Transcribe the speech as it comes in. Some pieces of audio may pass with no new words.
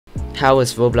How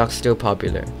is Roblox still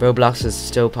popular? Roblox is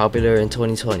still popular in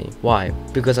 2020. Why?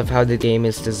 Because of how the game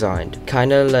is designed.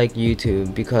 Kinda like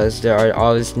YouTube, because there are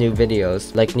always new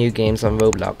videos, like new games on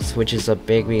Roblox, which is a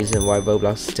big reason why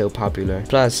Roblox is still popular.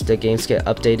 Plus, the games get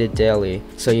updated daily,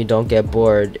 so you don't get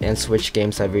bored and switch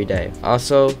games every day.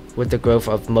 Also, with the growth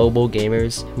of mobile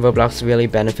gamers, Roblox really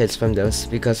benefits from this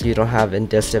because you don't have a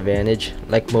disadvantage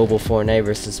like mobile Fortnite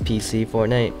versus PC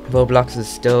Fortnite. Roblox is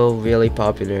still really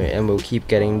popular and will keep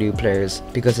getting new players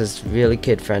because it's really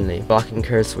kid friendly, blocking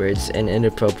curse words and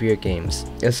inappropriate games.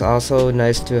 It's also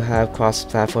nice to have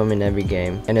cross-platform in every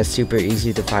game, and it's super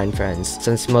easy to find friends.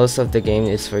 Since most of the game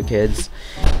is for kids,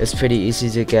 it's pretty easy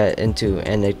to get into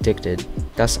and addicted.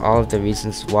 That's all of the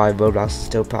reasons why Roblox is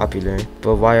still popular.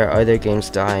 But why are other games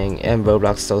dying and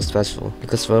Roblox so special?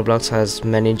 Because Roblox has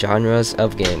many genres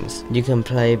of games. You can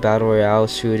play battle royale,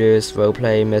 shooters,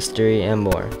 roleplay, mystery, and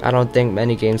more. I don't think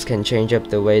many games can change up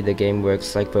the way the game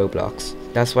works like Roblox.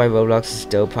 That's why Roblox is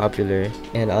still popular,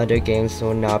 and other games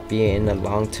will not be in a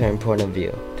long-term point of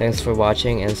view. Thanks for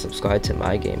watching and subscribe to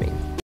my gaming.